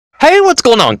Hey, what's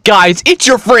going on, guys? It's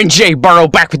your friend Jay Burrow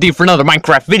back with you for another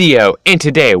Minecraft video, and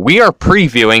today we are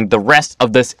previewing the rest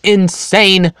of this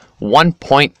insane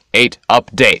 1.8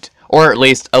 update, or at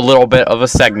least a little bit of a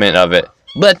segment of it.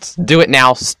 Let's do it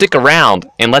now, stick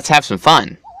around, and let's have some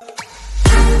fun.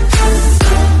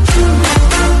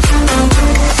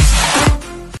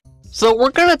 So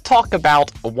we're going to talk about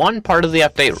one part of the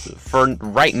update for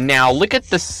right now. Look at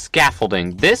the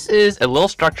scaffolding. This is a little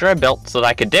structure I built so that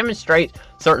I could demonstrate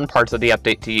certain parts of the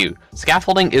update to you.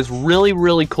 Scaffolding is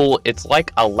really cool. It's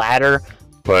like a ladder,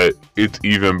 but it's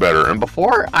even better. And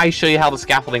before I show you how the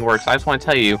scaffolding works, I just want to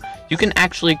tell you, you can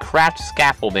actually craft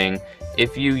scaffolding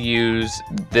if you use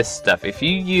this stuff. If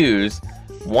you use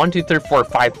 1, 2, 3, 4,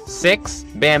 5, 6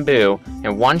 bamboo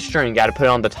and 1 string, you got to put it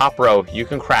on the top row, you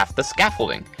can craft the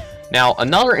scaffolding. Now,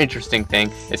 another interesting thing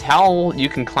is how you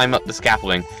can climb up the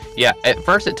scaffolding. Yeah, at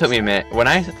first it took me a minute. When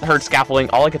I heard scaffolding,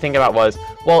 all I could think about was,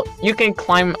 well, you can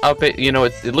climb up it, you know,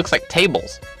 it looks like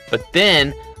tables. But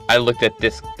then I looked at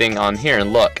this thing on here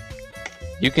and look,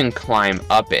 you can climb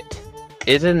up it.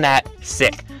 Isn't that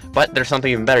sick? But there's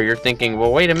something even better. You're thinking,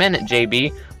 well, wait a minute,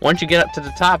 JB. Once you get up to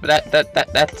the top,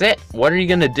 that's it. What are you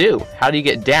gonna do? How do you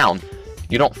get down?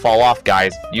 You don't fall off,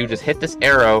 guys. You just hit this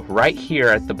arrow right here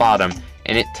at the bottom,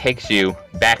 and it takes you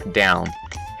back down.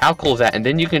 How cool is that? And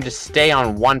then you can just stay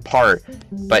on one part,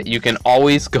 but you can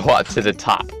always go up to the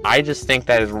top. I just think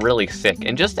that is really sick.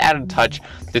 And just to add a touch,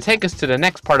 to take us to the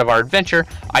next part of our adventure,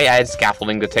 I added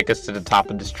scaffolding to take us to the top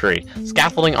of this tree.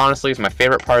 Scaffolding, honestly, is my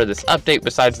favorite part of this update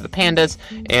besides the pandas,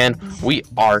 and we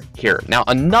are here. Now,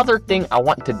 another thing I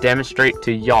want to demonstrate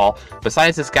to y'all,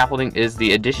 besides the scaffolding, is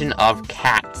the addition of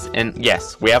cats. And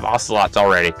yes, we have ocelots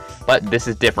already, but this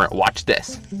is different. Watch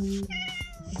this.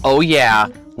 Oh yeah,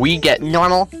 we get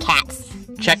normal cats.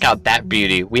 Check out that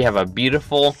beauty. We have a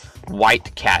beautiful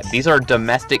white cat. These are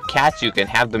domestic cats. You can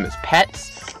have them as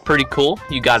pets. Pretty cool.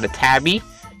 You got a tabby.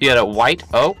 You got a white.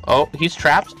 Oh, he's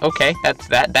trapped. Okay,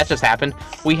 that just happened.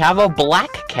 We have a black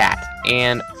cat.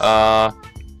 And,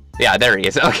 yeah, there he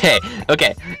is.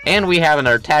 Okay. And we have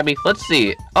another tabby. Let's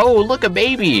see. Oh, look, a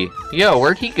baby. Yo,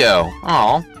 where'd he go?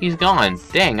 Oh, he's gone.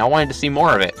 Dang, I wanted to see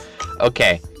more of it.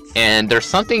 Okay. And there's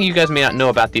something you guys may not know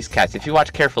about these cats. If you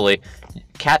watch carefully,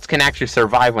 cats can actually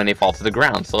survive when they fall to the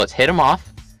ground. So let's hit them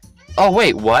off. Oh,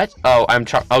 wait, what? Oh, I'm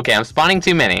spawning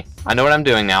too many. I know what I'm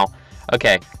doing now.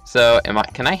 Okay, so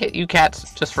can I hit you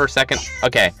cats just for a second?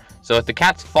 Okay, so if the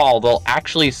cats fall, they'll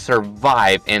actually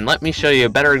survive. And let me show you a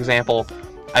better example.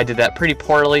 I did that pretty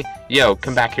poorly. Yo,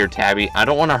 come back here, Tabby. I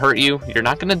don't want to hurt you. You're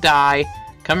not going to die.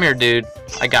 Come here, dude.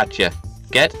 I got you.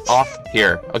 Get off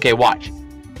here. Okay, watch.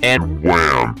 And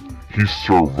wham! He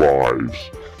survives.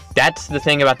 That's the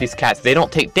thing about these cats. They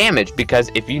don't take damage because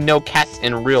if you know cats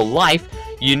in real life,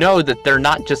 you know that they're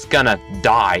not just gonna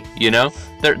die, you know?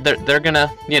 They're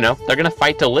gonna, you know, they're gonna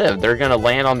fight to live. They're gonna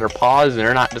land on their paws and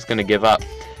they're not just gonna give up.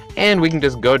 And we can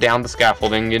just go down the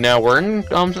scaffolding, you know, we're in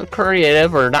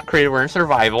creative, or not creative, we're in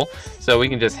survival. So we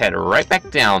can just head right back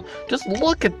down. Just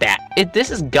look at that. This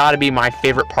has got to be my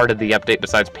favorite part of the update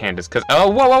besides pandas. Because, oh,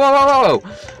 whoa.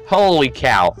 Holy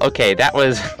cow. Okay, that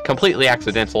was completely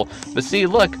accidental. But see,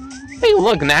 look. Hey,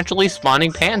 look, naturally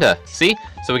spawning panda. See?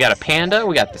 So we got a panda,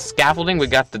 we got the scaffolding, we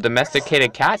got the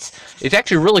domesticated cats. It's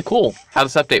actually really cool how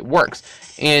this update works.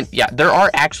 And yeah, there are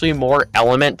actually more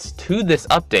elements to this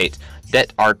update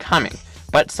that are coming.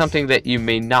 But something that you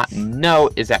may not know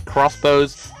is that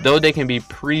crossbows, though they can be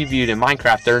previewed in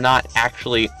Minecraft, they're not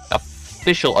actually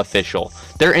official.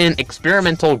 They're in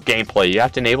experimental gameplay. You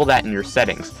have to enable that in your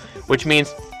settings, which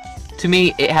means, to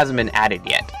me, it hasn't been added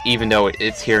yet, even though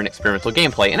it's here in experimental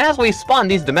gameplay. And as we spawn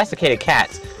these domesticated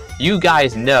cats, you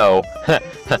guys know that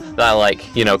I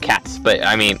like, you know, cats. But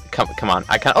I mean, come on.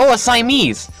 Oh, a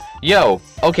Siamese. Yo,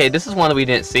 okay, this is one that we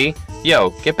didn't see. Yo,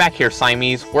 get back here,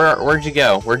 Siamese. Where'd you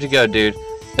go? Where'd you go, dude?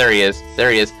 There he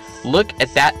is. Look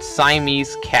at that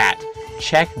Siamese cat.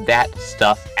 Check that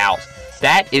stuff out.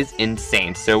 That is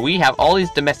insane. So we have all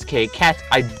these domesticated cats.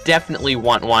 I definitely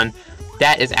want one.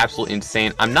 That is absolutely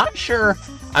insane. I'm not sure.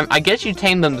 I guess you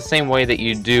tame them the same way that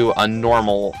you do a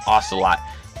normal ocelot.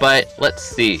 But let's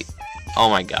see. Oh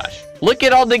my gosh. Look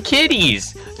at all the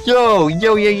kitties. Yo,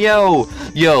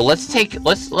 let's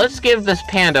give this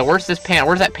panda. Where's this panda?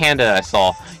 Where's that panda I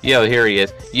saw? Yo, here he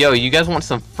is. Yo, you guys want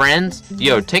some friends?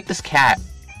 Yo, take this cat.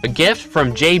 A gift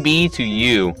from JB to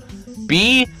you.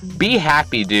 Be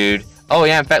happy, dude. Oh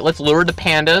yeah, in fact, let's lure the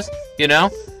pandas, you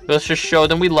know? Let's just show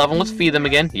them we love them. Let's feed them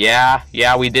again. Yeah,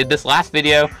 we did this last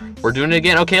video. We're doing it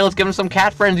again. Okay, let's give them some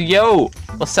cat friends. Yo,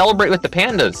 let's celebrate with the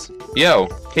pandas. Yo,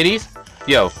 kitties.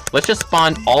 Yo, let's just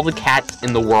spawn all the cats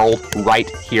in the world right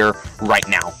here, right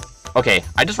now. Okay,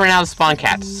 I just ran out of spawn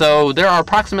cats. So there are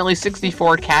approximately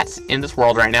 64 cats in this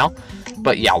world right now.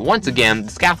 But yeah, once again,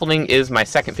 the scaffolding is my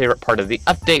second favorite part of the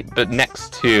update, but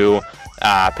next to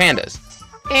pandas.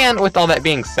 And with all that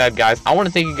being said, guys, I want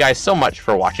to thank you guys so much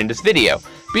for watching this video.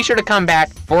 Be sure to come back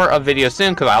for a video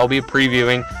soon, because I will be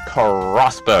previewing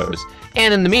crossbows.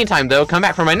 And in the meantime, though, come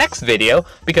back for my next video,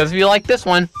 because if you like this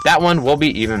one, that one will be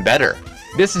even better.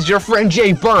 This is your friend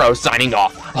Jay Burrow signing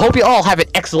off. Hope you all have an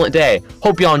excellent day.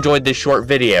 Hope you all enjoyed this short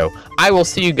video. I will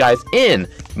see you guys in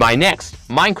my next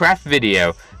Minecraft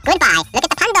video. Goodbye. Look at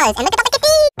the pandas and look at the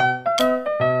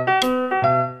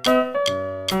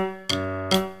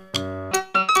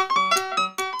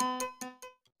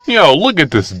Yo, look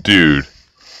at this dude.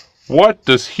 What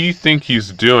does he think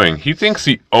he's doing? He thinks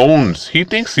he owns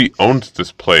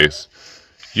this place.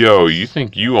 Yo, you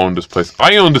think you own this place?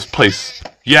 I own this place.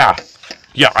 Yeah,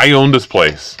 I own this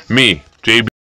place. Me, JB.